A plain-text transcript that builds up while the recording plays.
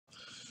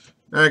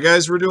All right,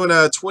 guys, we're doing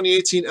a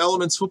 2018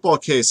 Elements football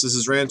case. This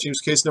is Random Teams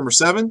case number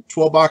 7.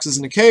 12 boxes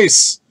in the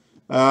case.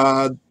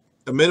 A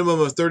minimum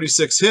of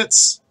 36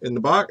 hits in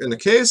the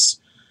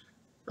case.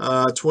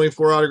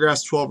 24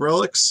 autographs, 12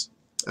 relics.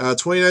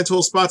 29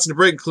 total spots in the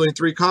break, including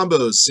 3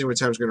 combos. See how many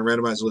times we're going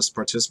to randomize a list of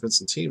participants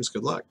and teams.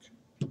 Good luck.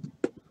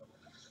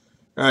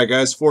 All right,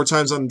 guys, 4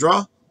 times on the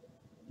draw.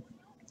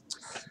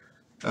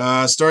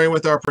 Starting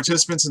with our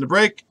participants in the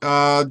break,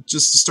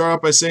 just to start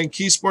off by saying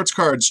Key Sports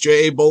Cards,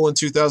 J.A. Bolin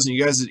 2000.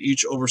 You guys had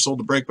each oversold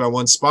the break by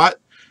 1 spot.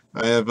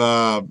 I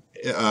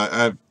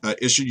have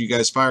issued you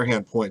guys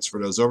Firehand points for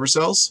those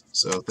oversells,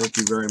 so thank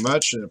you very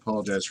much and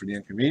apologize for the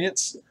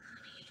inconvenience.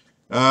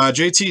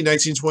 JT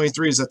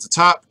 1923 is at the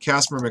top.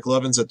 Casper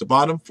McLevin's at the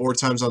bottom. 4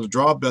 times on the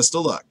draw. Best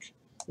of luck.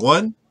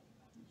 1,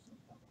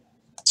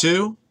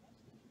 2,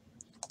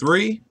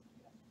 3,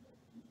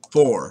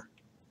 4.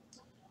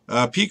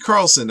 Pete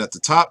Carlson at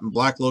the top and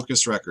Black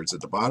Locust Records at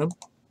the bottom.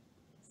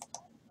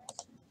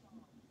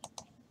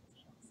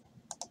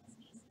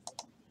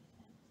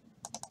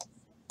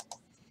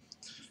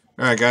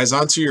 All right, guys,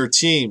 on to your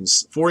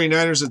teams.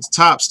 49ers at the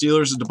top,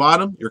 Steelers at the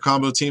bottom. Your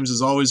combo teams,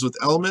 as always, with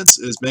Elements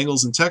is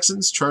Bengals and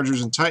Texans,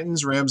 Chargers and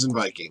Titans, Rams and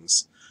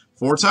Vikings.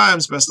 4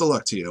 times. Best of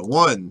luck to you.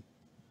 1,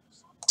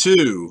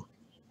 2,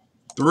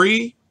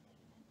 3,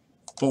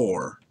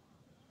 4.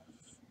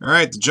 All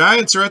right, the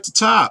Giants are at the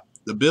top.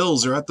 The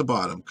Bills are at the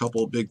bottom.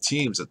 Couple of big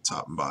teams at the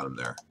top and bottom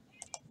there.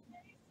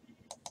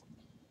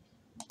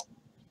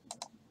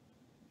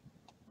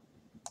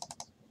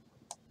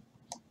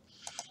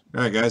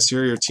 All right, guys,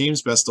 here are your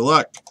teams. Best of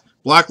luck.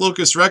 Black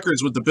Locust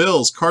Records with the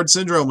Bills. Card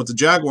Syndrome with the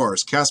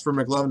Jaguars. Casper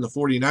McLevin, the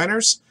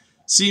 49ers.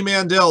 C.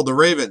 Mandel, the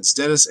Ravens.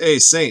 Dennis A.,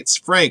 Saints.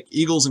 Frank,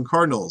 Eagles and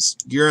Cardinals.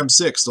 Gear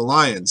M6, the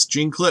Lions.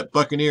 Gene Clip,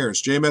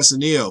 Buccaneers. J.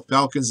 Messineo,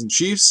 Falcons and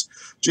Chiefs.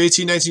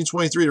 JT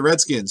 1923, the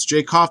Redskins.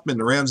 J. Kaufman,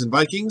 the Rams and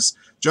Vikings.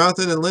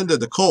 Jonathan and Linda,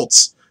 the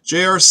Colts.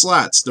 J.R.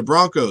 Slats, the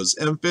Broncos.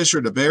 M.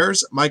 Fisher, the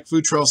Bears. Mike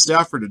Futrell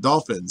Stafford, the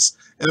Dolphins.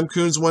 M.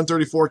 Coons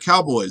 134,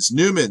 Cowboys.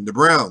 Newman, the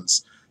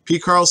Browns. P.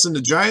 Carlson,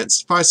 the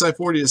Giants. Phi-Sci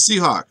 40, the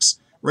Seahawks.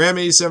 Ram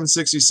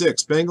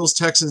 8766, Bengals,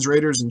 Texans,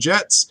 Raiders, and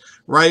Jets.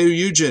 Ryu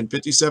Eugen,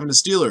 57, the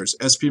Steelers.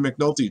 SP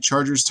McNulty,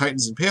 Chargers,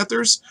 Titans, and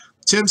Panthers.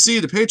 Tim C.,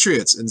 the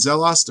Patriots. And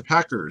Zelos, the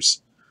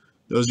Packers.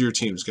 Those are your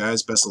teams,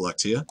 guys. Best of luck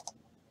to you.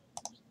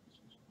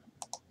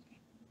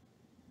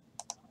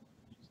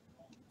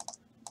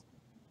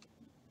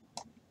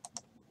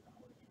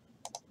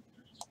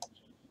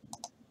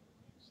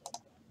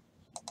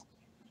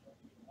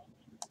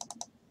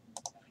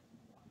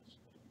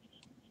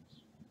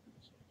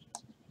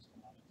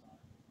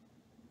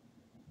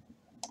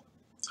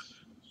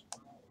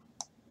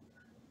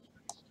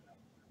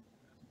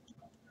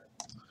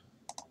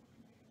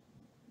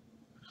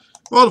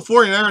 Well, the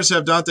 49ers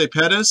have Dante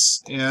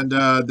Pettis, and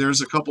there's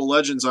a couple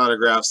Legends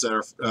autographs that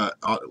are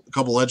a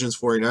couple Legends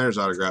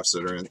 49ers autographs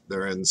that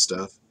are in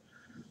stuff.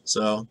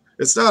 So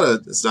it's not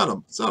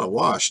a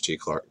wash, T.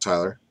 Clark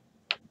Tyler.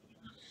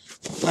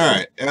 All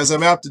right, as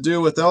I'm apt to do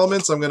with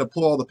Elements, I'm going to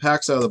pull all the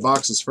packs out of the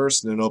boxes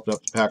first, and then open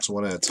up the packs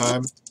one at a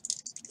time.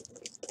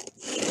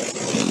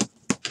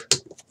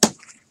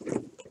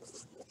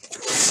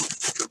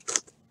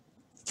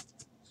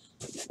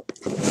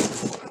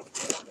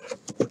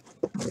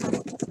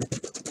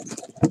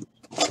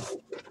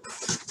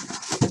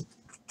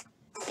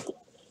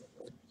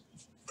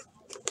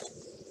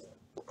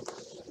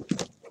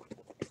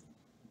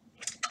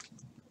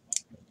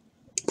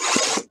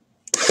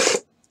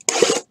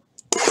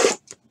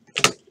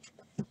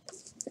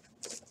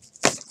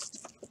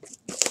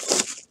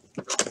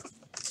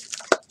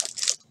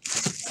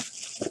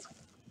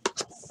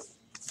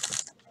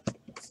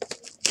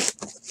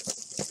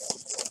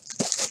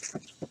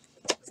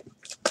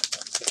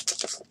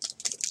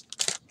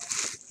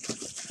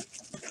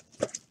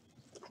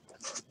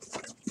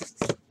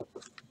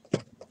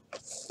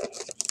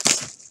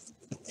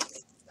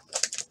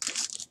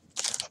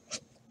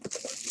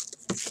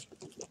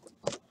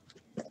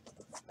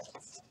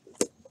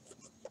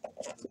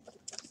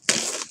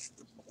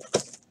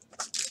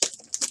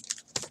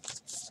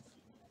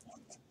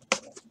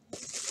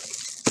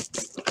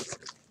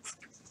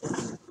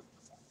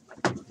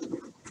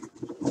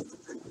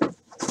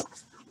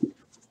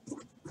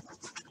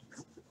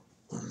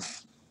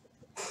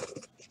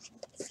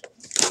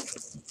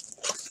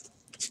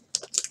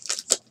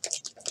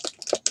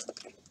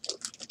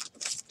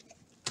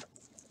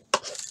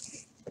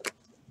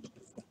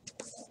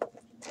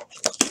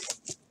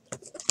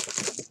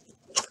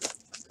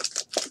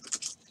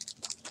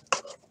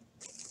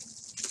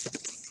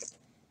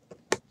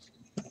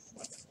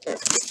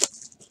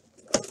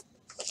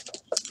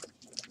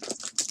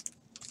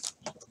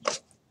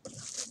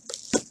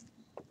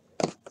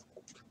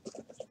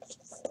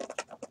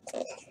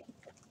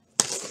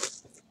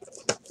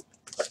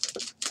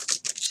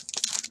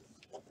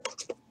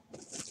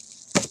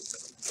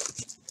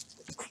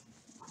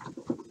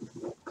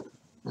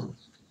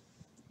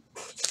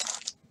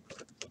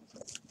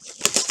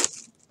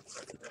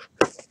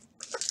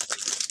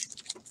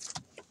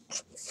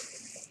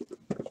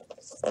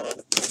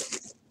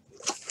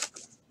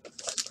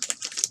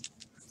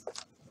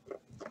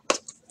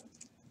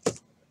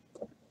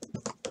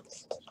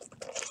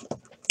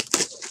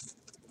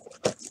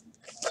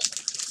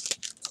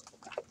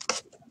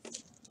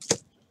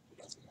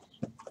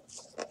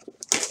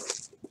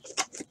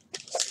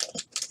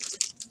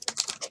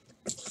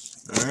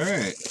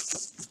 right.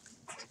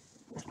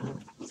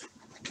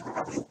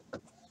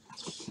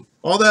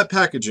 All that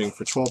packaging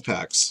for 12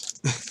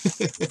 packs.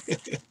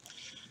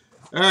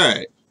 All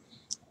right.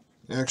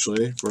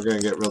 Actually, we're going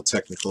to get real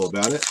technical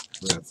about it.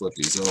 I'm going to flip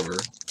these over.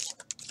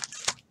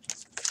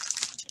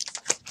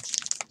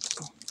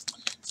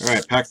 All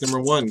right, pack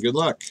number 1. Good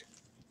luck.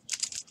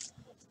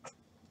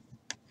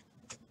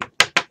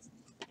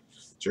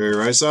 Jerry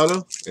Rice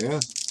auto? Yeah.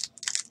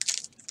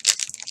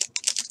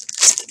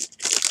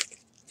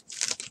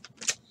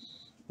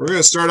 We're going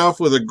to start off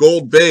with a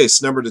gold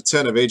base, number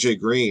 /10 of A.J.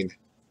 Green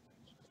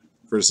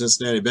for the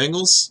Cincinnati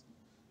Bengals.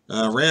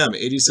 Ram,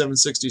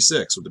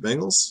 8766 with the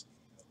Bengals.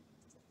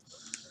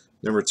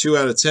 Number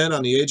 2/10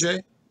 on the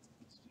A.J.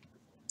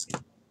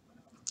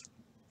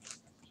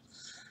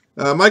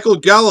 Michael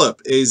Gallup,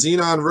 a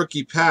Xenon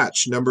rookie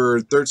patch, number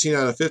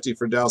 13/50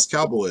 for Dallas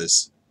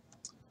Cowboys.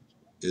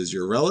 Is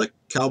your relic.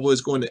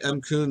 Cowboys going to M.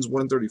 Coons,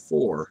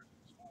 134.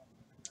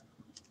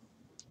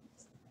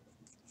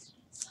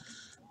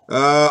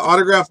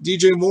 Autographed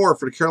DJ Moore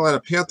for the Carolina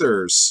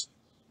Panthers.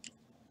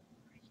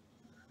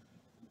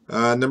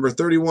 Number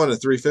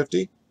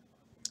 31/350.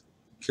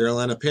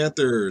 Carolina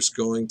Panthers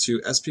going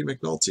to SP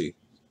McNulty.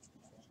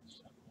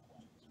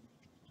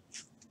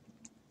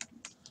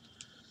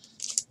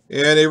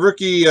 And a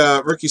rookie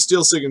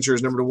steel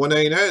signatures, number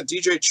 199,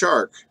 DJ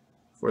Chark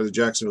for the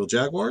Jacksonville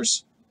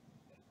Jaguars.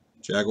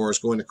 Jaguars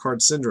going to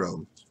Card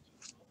Syndrome.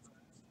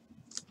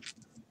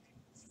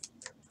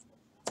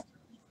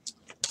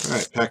 All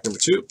right, pack number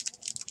 2.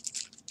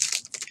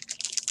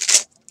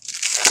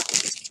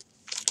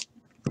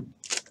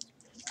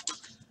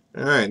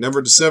 All right,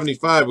 number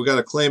 /75, we got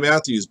a Clay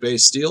Matthews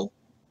base steel.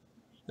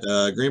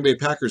 Green Bay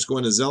Packers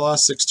going to Zelos,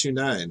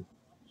 629.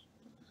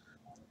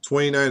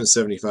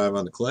 29/75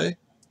 on the Clay.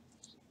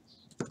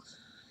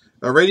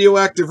 A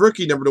radioactive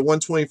rookie, number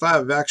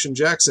 /125 of Action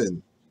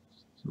Jackson.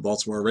 The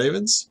Baltimore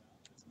Ravens.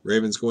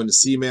 Ravens going to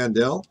C.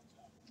 Mandel.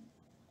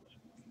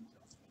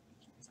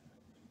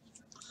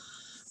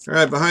 All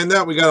right, behind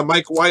that, we got a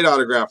Mike White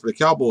autograph for the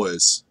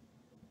Cowboys.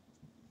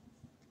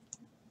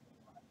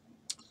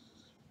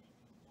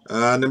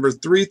 Number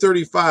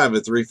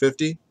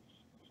 335/350.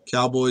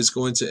 Cowboys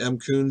going to M.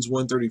 Coons,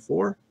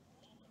 134.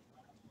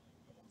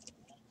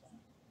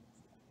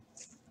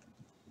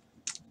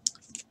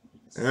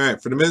 All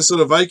right, for the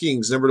Minnesota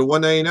Vikings, number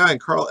 /199,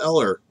 Carl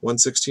Eller,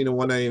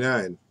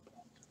 116/199.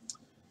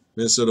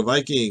 Minnesota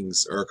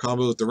Vikings are a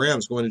combo with the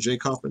Rams going to Jay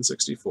Kaufman,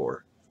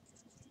 64.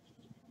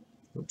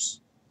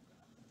 Oops.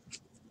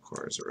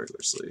 Requires a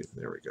regular sleeve.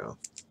 There we go.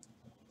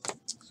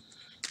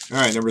 All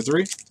right, number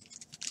 3.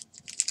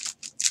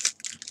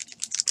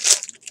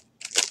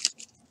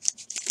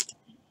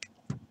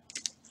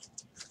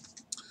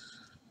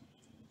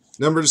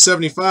 Number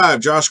 /75,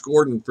 Josh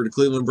Gordon for the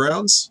Cleveland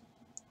Browns.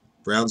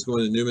 Browns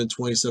going to Newman,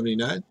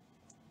 2079.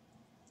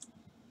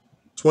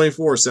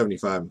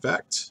 24/75, in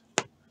fact.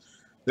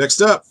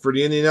 Next up, for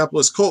the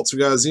Indianapolis Colts, we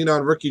got a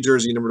Xenon rookie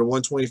jersey, number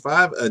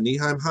 /125,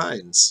 Nyheim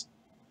Hines.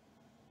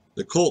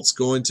 The Colts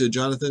going to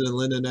Jonathan and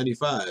Linda,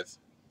 95.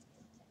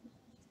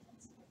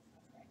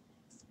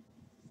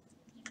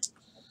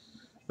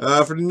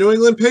 For the New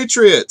England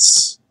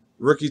Patriots,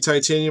 rookie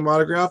titanium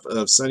autograph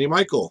of Sonny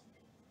Michael.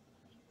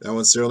 That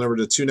one's serial number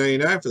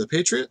 /299 for the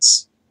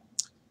Patriots.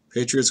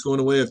 Patriots going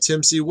away of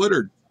Tim C.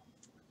 Woodard.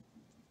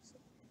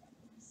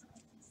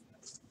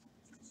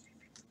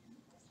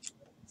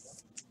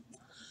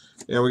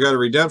 And we got a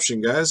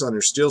redemption, guys, on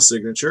your steel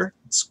signature.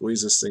 Let's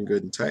squeeze this thing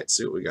good and tight.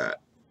 See what we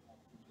got.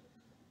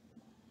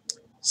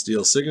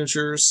 Steel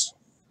signatures.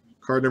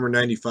 Card number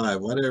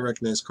 95. Why did I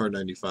recognize card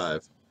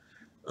 95?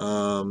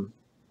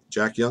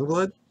 Jack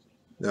Youngblood?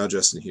 No,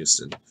 Justin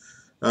Houston.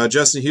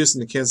 Justin Houston,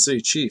 the Kansas City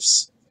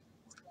Chiefs.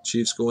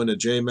 Chiefs going to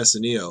Jay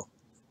Messineo.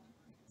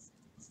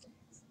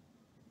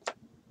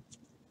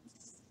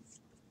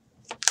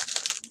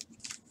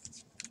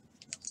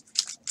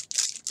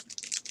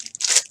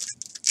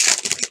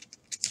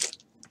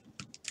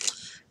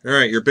 All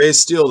right, your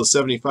base steel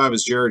 /75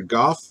 is Jared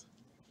Goff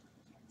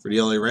for the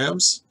LA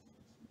Rams.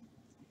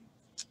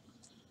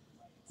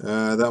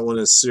 That one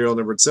is serial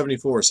numbered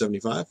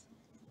 74/75.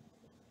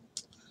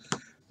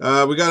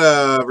 We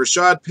got a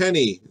Rashad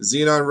Penny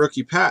Xenon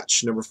rookie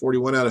patch, number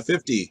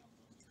 41/50.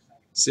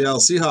 Seattle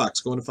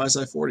Seahawks going to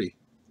 5/40.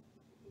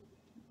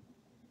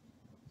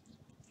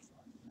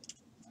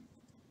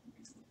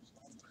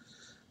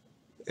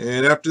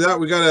 And after that,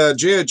 we got a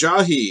Jay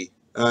Ajayi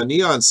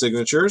neon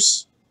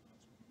signatures.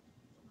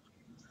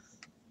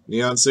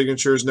 Neon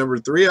signatures number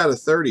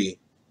 3/30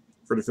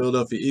 for the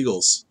Philadelphia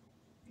Eagles.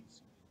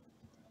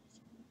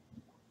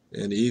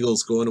 And the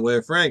Eagles going away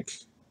with Frank.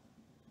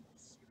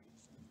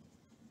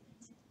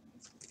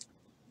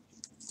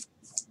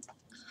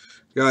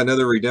 Got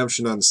another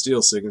redemption on the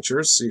steel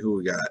signatures. See who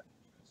we got.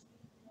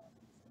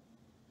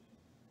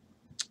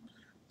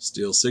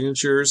 Steel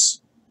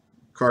signatures.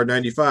 Card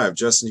 95.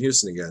 Justin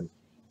Houston again.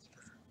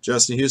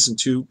 Justin Houston,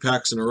 2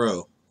 packs in a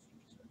row.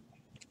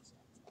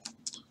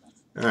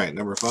 All right,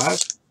 number 5.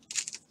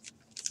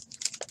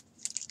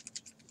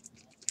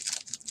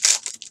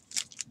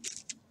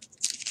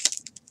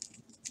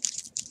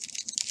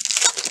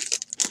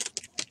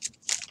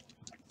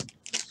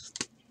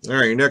 All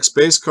right, your next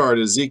base card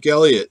is Zeke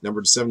Elliott,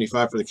 number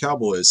 75 for the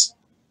Cowboys.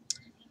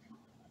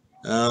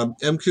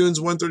 M. Coons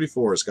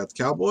 134 has got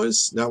the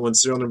Cowboys. That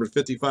one's serial number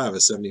 55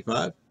 is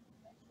 75.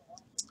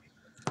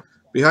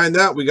 Behind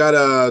that, we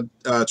got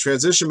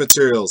transition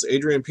materials.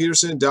 Adrian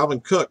Peterson,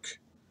 Dalvin Cook,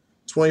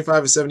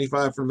 25 of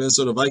 75 for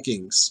Minnesota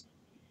Vikings.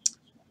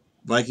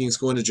 Vikings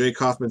going to Jay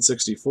Kaufman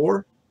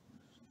 64.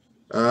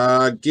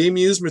 Game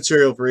used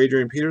material for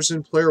Adrian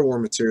Peterson. Player war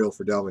material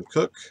for Dalvin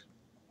Cook.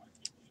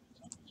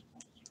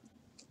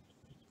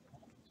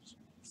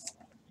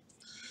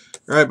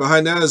 All right,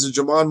 behind that is a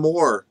Jamon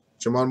Moore.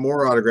 Jamon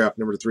Moore autograph,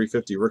 number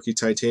 350. Rookie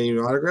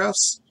titanium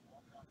autographs.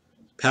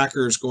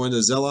 Packers going to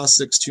Zelos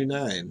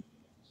 629.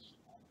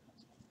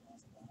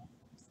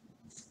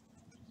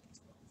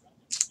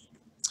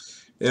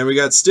 And we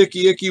got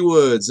Sticky Icky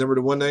Woods, number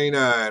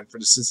 199 for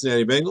the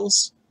Cincinnati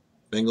Bengals.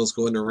 Bengals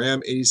going to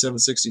Ram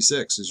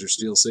 8766 is your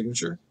steel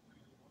signature.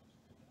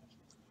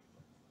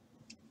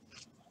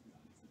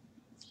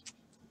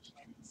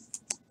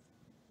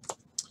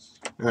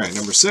 All right,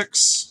 number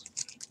 6.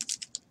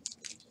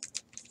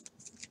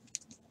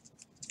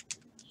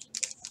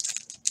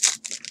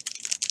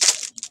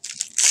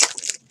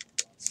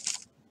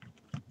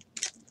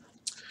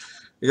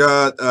 You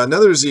got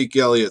another Zeke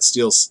Elliott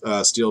steel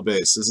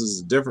base. This is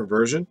a different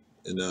version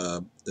in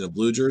a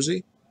blue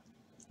jersey.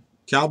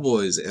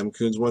 Cowboys, M.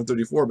 Coons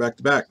 134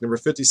 back-to-back, number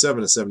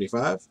 57 of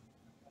 75.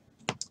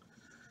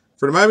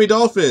 For the Miami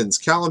Dolphins,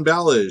 Kalen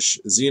Ballage,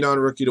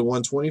 Xenon rookie to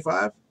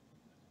 125.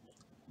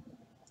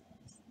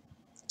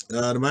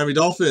 The Miami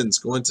Dolphins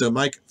going to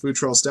Mike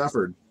Futrell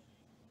Stafford.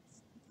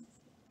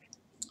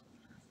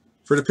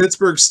 For the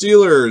Pittsburgh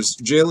Steelers,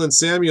 Jalen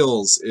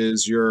Samuels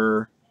is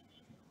your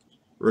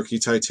rookie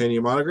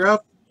titanium autograph.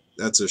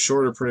 That's a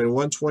shorter printed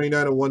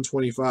 129 and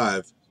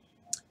 125.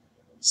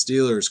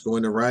 Steelers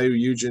going to Ryu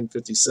Eugen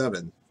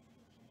 57.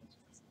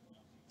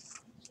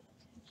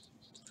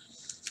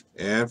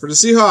 And for the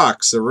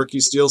Seahawks, the rookie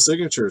steel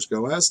signatures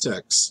go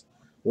Aztecs.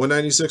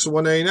 196 and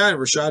 199,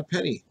 Rashad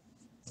Penny.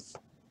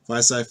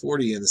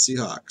 5/40 in the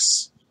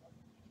Seahawks.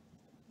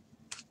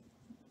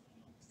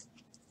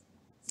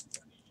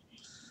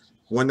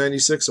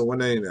 $196 and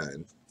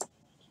 $199.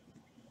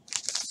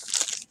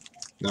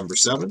 Number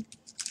 7.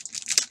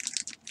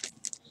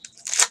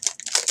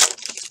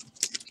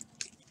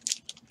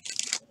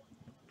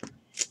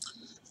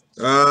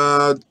 We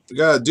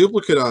got a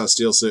duplicate on a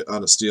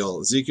steel.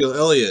 Ezekiel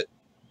Elliott,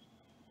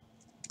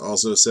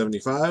 also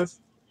 75.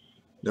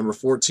 Number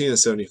 14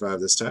 is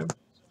 75 this time.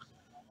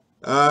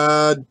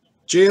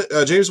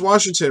 James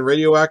Washington,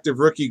 radioactive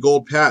rookie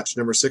gold patch,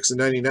 number 6 and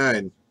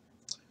 99.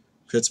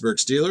 Pittsburgh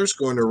Steelers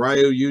going to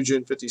Ryu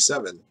Eugen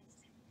 57.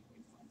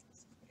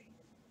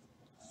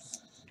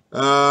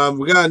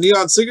 We got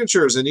neon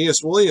signatures,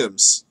 Aeneas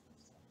Williams.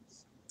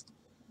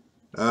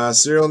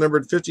 Serial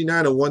numbered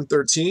 59 and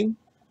 113.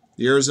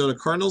 The Arizona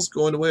Cardinals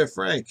going away with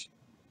Frank.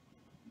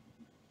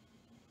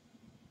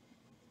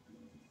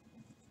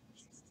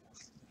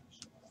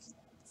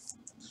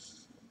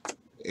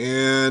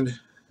 And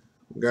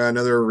we got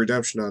another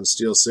redemption on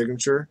steel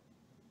signature.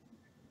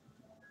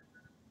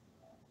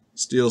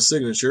 Steel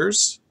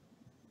signatures.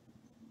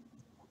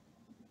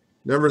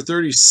 Number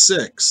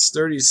 36.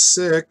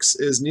 36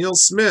 is Neil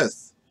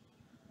Smith.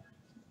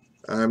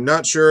 I'm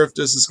not sure if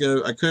this is going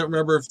to... I couldn't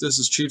remember if this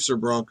is Chiefs or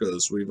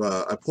Broncos.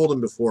 I pulled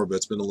him before, but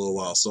it's been a little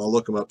while, so I'll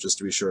look him up just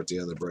to be sure at the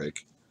end of the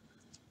break.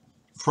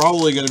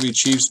 Probably going to be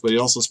Chiefs, but he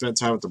also spent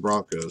time with the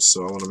Broncos,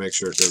 so I want to make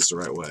sure it goes the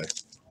right way.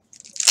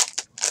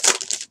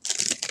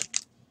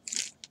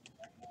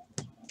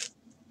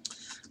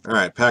 All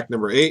right, pack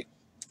number 8.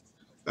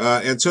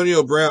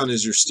 Antonio Brown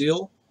is your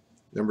steel,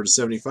 number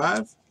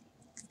 75.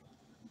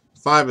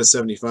 5 of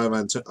 75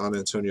 on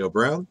Antonio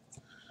Brown.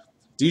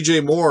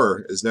 DJ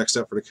Moore is next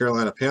up for the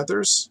Carolina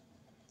Panthers.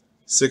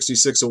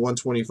 66 of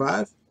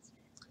 125.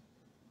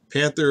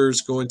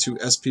 Panthers going to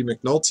SP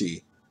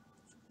McNulty.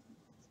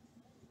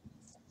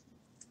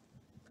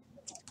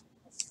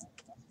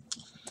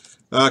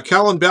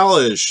 Kalen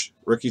Ballage,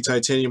 rookie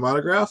titanium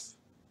autograph.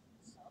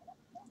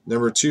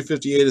 Number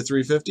 258 of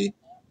 350.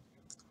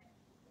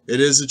 It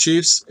is the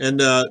Chiefs.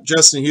 And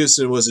Justin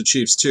Houston was the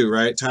Chiefs too,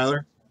 right,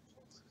 Tyler?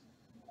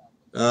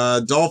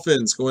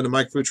 Dolphins going to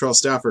Mike Futrell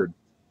Stafford.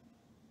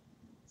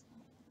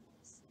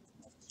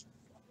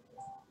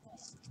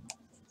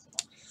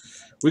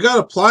 We got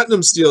a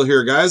platinum steel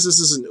here, guys. This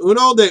is an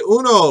Uno de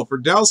Uno for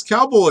Dallas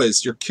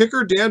Cowboys. Your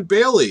kicker, Dan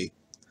Bailey.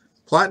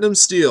 Platinum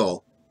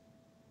steel.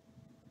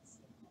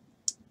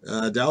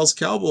 Dallas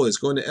Cowboys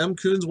going to M.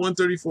 Coons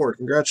 134.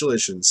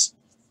 Congratulations.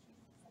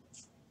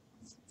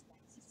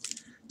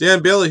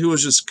 Dan Bailey, who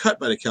was just cut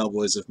by the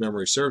Cowboys, if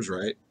memory serves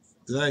right.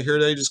 Did I hear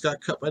that he just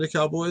got cut by the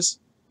Cowboys?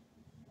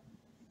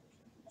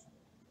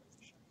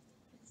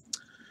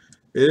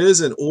 It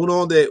is an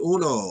Uno de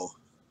Uno. All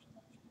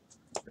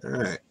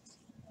right.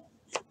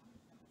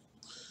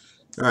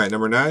 All right,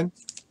 number 9.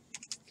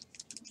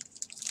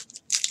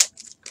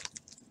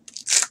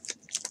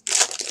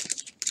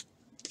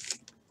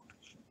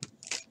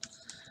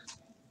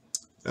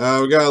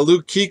 We got a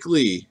Luke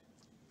Kuechly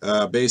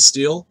base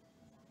steel.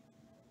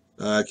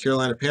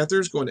 Carolina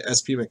Panthers going to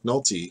SP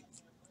McNulty.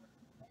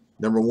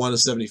 Number 1 of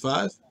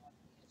 75.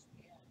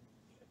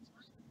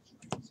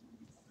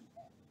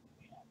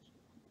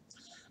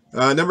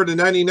 Number to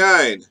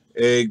 99,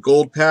 a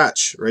gold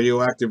patch,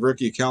 radioactive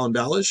rookie, Kalen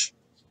Ballage.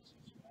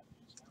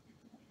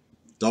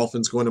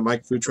 Dolphins going to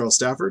Mike Futrell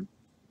Stafford.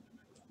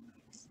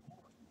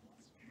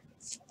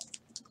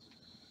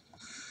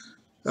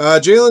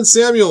 Jalen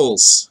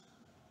Samuels,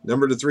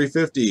 number to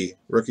 350,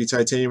 rookie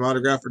titanium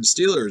autograph for the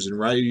Steelers, and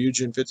Ryu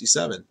Eugene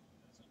 57.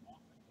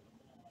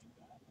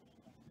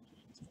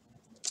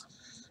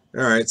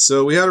 All right,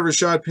 so we had a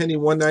Rashad Penny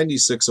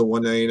 196 of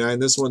 199.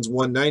 This one's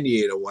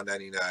 198 of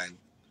 199.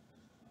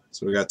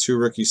 So we got 2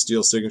 rookie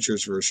steel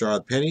signatures for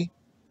Rashad Penny.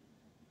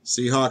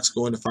 Seahawks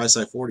going to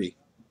 5/40.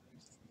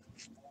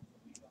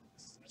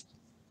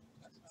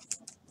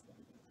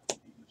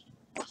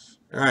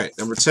 All right,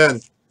 number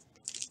 10.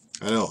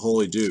 I know,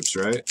 holy dupes,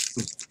 right?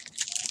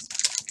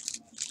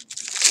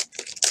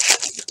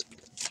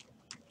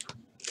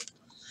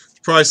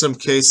 Probably some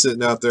case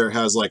sitting out there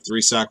has like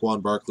 3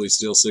 Saquon Barkley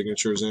steel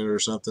signatures in it or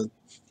something.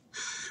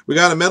 We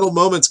got a Mental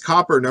Moments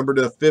copper, number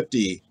to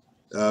 50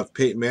 of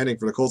Peyton Manning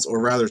for the Colts,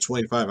 or rather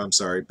 25, I'm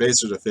sorry.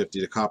 Baser to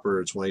 50, to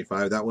copper to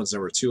 25. That one's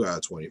number 2 out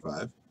of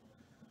 25.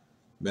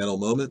 Mental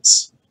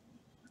Moments.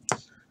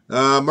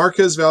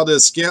 Marquez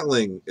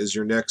Valdez-Scantling is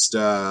your next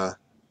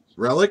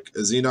relic. A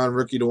Xenon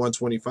rookie to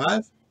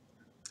 125.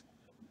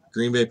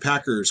 Green Bay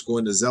Packers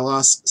going to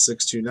Zelos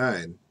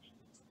 629.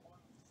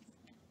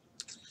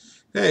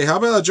 Hey, how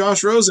about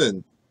Josh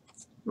Rosen?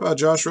 How about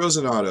Josh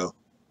Rosen auto?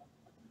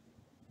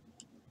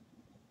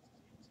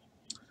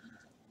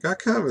 Got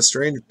kind of a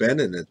strange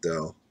bend in it,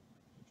 though.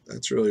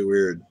 That's really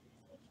weird.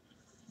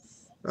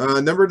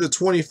 Number to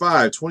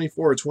 25,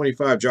 24 or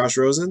 25, Josh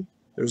Rosen.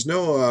 There's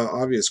no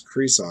obvious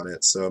crease on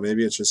it, so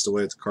maybe it's just the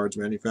way the card's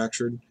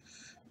manufactured.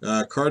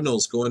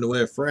 Cardinals going the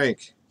way of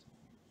Frank.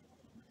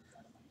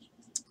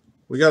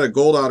 We got a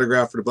gold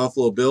autograph for the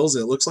Buffalo Bills,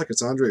 and it looks like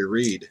it's Andre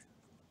Reed.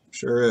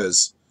 Sure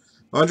is.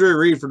 Andre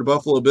Reed for the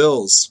Buffalo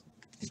Bills.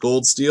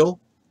 Gold steel.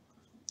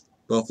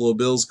 Buffalo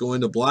Bills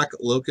going to Black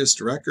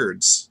Locust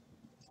Records.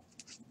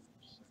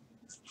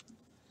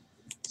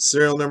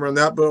 Serial number on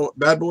that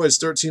bad boy is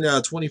 13 out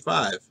of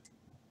 25.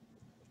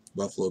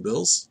 Buffalo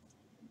Bills.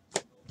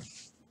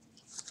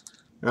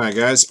 All right,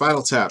 guys.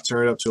 Final tap.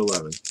 Turn it up to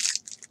 11.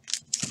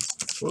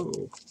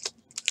 Whoa.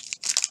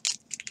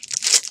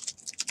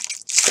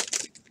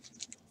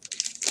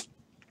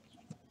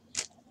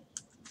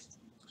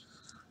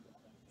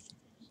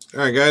 All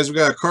right, guys. We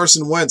got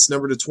Carson Wentz,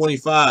 number to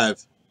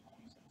 25.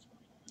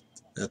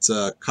 That's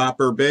a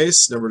copper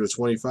base, number to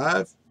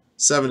 25.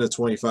 7 to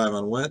 25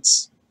 on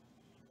Wentz.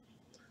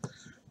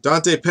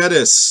 Dante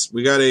Pettis,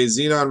 we got a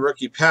Xenon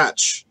rookie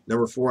patch,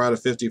 number 4 out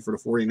of 50 for the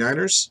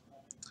 49ers.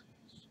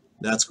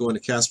 That's going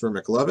to Casper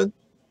McLovin.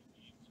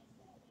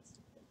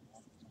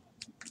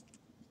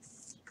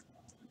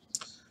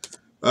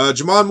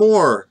 Jamon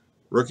Moore,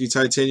 rookie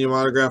titanium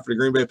autograph for the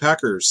Green Bay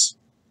Packers,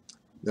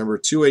 number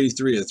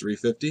 283 of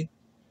 350.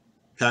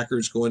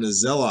 Packers going to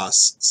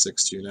Zelos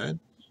 629.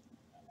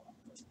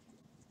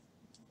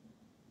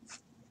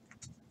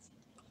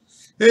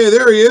 Hey,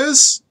 there he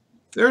is.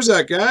 There's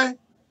that guy.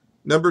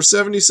 Number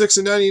 76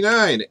 and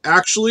 99.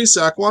 Actually,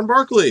 Saquon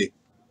Barkley.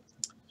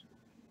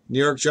 New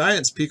York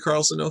Giants, P.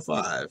 Carlson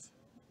 05.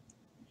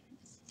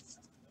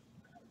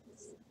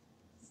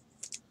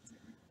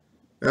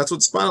 That's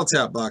what Spinal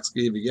Tap box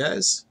gave you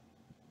guys.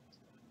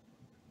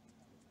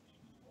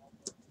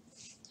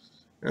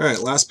 All right,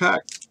 last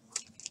pack.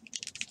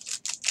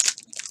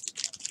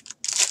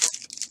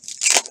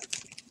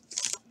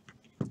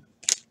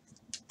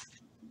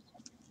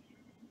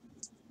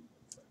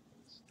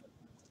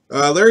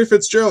 Larry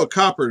Fitzgerald,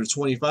 copper to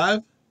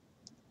 25.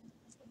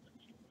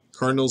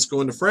 Cardinals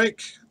going to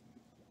Frank.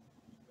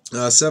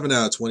 7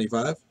 out of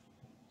 25.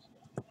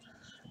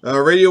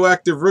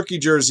 Radioactive rookie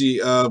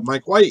jersey of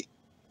Mike White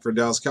for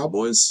Dallas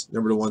Cowboys,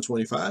 number to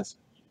 125.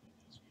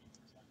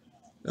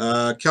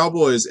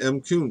 Cowboys,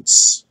 M.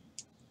 Kuntz.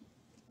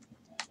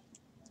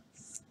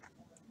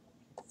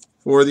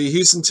 For the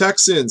Houston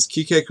Texans,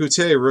 Kike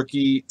Kute,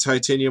 rookie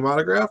titanium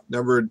autograph,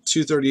 number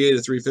 238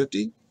 of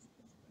 350.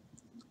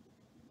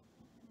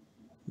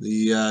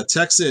 The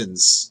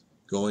Texans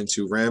going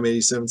to Ram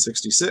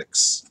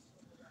 8766.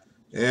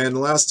 And the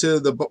last to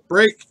the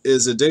break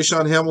is a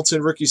Deshaun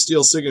Hamilton rookie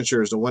steel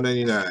signatures to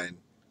 199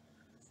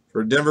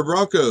 for Denver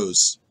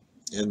Broncos.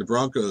 And the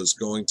Broncos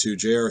going to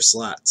J.R.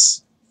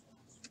 Slats.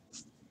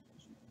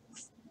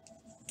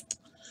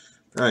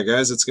 All right,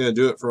 guys, that's going to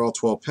do it for all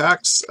 12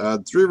 packs.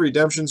 3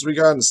 redemptions we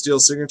got in steel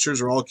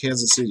signatures are all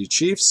Kansas City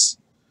Chiefs.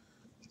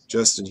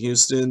 Justin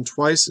Houston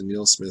twice and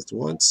Neil Smith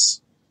once.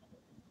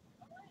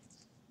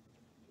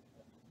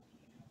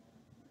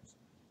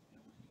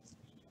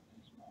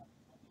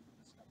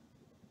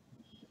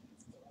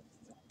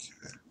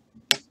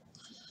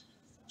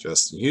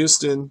 Justin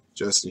Houston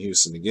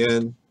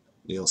again,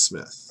 Neil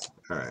Smith.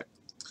 All right.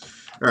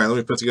 All right, let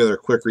me put together a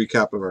quick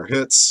recap of our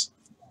hits.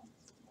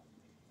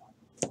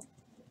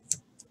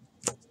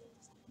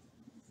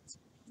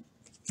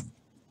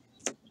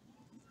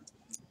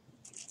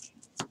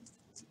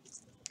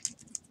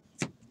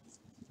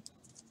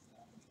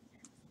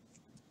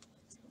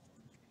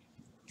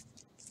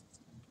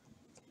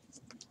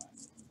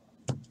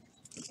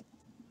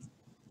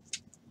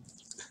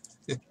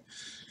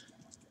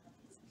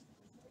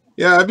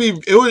 Yeah, I mean,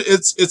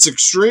 it's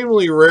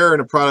extremely rare in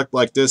a product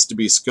like this to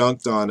be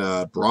skunked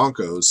on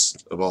Broncos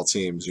of all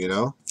teams, you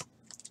know?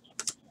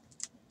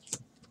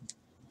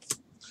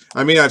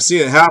 I mean, I've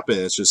seen it happen.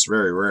 It's just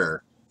very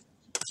rare.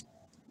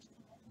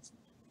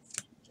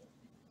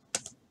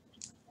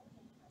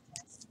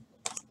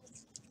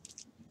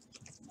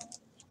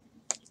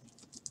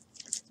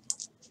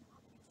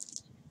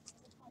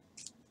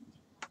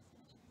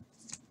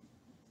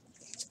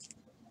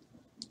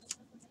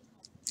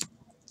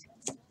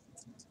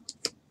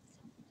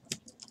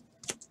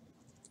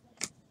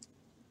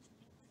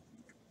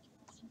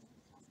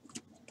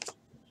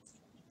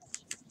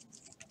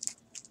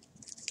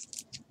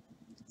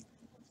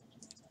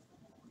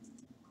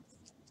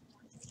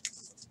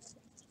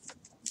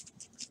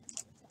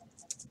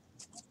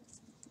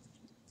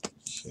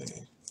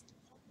 Okay.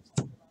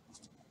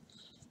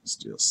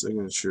 Steel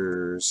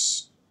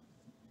signatures.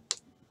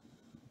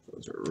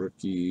 Those are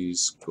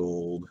rookies,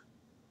 gold,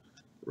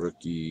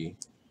 rookie,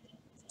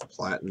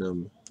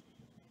 platinum,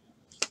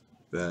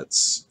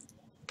 vets,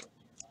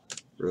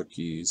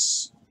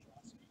 rookies.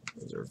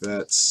 Those are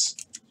vets,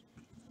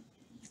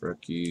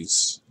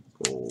 rookies,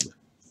 gold,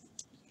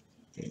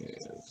 and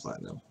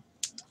platinum.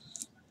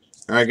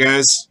 All right,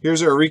 guys,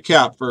 here's our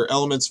recap for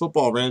Elements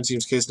Football Random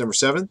Teams case number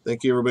 7.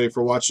 Thank you, everybody,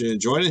 for watching and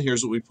joining.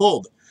 Here's what we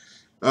pulled.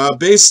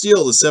 Base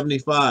steel to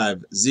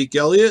 75, Zeke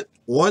Elliott,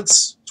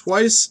 once,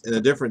 twice, and a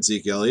different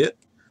Zeke Elliott.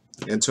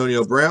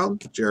 Antonio Brown,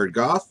 Jared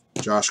Goff,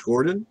 Josh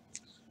Gordon,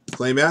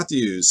 Clay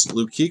Matthews,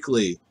 Luke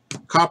Kuechly,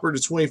 copper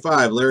to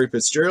 25, Larry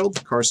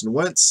Fitzgerald, Carson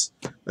Wentz,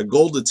 a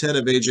gold to 10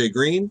 of A.J.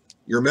 Green.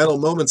 Your Metal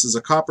Moments is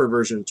a copper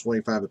version of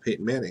 25 of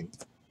Peyton Manning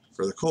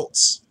for the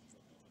Colts.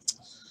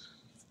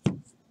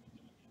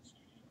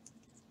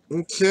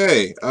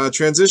 Okay,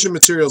 transition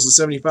materials to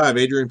 75,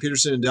 Adrian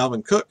Peterson and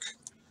Dalvin Cook.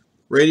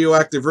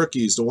 Radioactive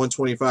rookies to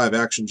 125,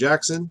 Action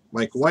Jackson,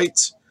 Mike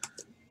White.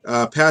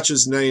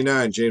 Patches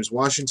 99, James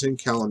Washington,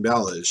 Kalen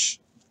Ballage.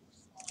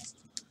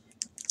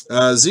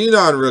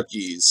 Xenon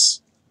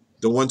rookies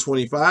to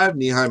 125,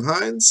 Nyheim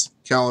Hines,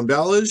 Kalen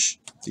Ballage,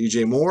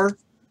 DJ Moore,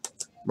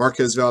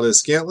 Marquez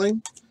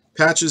Valdez-Scantling.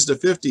 Patches to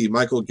 50,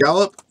 Michael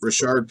Gallup,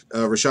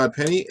 Rashad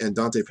Penny, and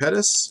Dante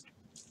Pettis.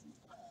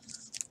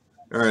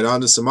 All right,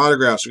 on to some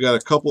autographs. We got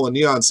a couple of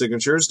neon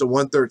signatures to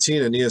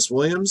 113, Aeneas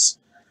Williams,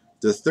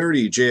 to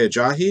 30, Jay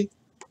Ajayi.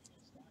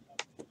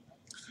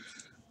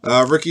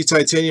 Rookie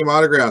titanium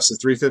autographs to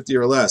 350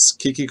 or less,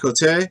 Kiki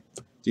Cote,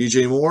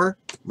 DJ Moore,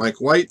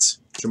 Mike White,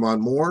 Jamon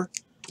Moore,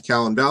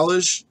 Kalen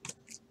Ballage,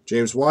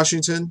 James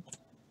Washington,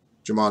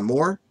 Jamon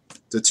Moore,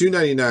 to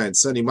 299,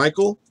 Sonny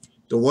Michael,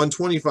 to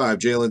 125,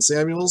 Jalen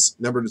Samuels,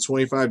 number to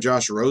 25,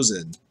 Josh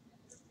Rosen.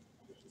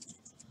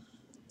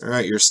 All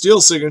right, your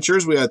steel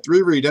signatures, we had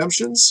 3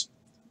 redemptions,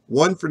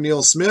 1 for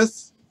Neil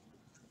Smith,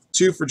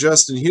 2 for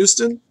Justin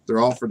Houston. They're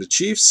all for the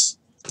Chiefs.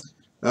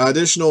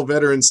 Additional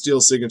veteran steel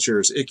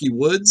signatures, Ickey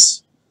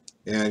Woods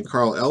and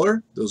Carl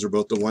Eller. Those are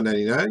both the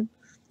 199.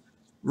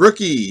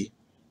 Rookie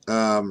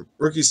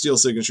steel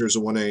signatures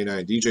of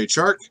 199, DJ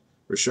Chark,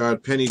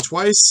 Rashad Penny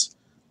twice,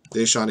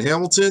 Deshaun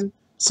Hamilton,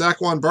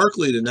 Saquon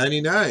Barkley to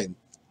 99.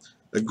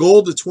 A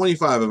gold to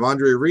 25 of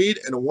Andre Reed,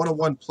 and a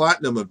 101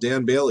 platinum of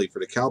Dan Bailey for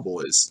the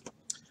Cowboys.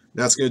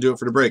 That's going to do it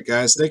for the break,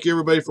 guys. Thank you,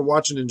 everybody, for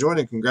watching and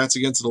joining. Congrats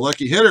again to the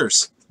lucky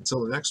hitters.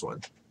 Until the next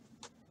one.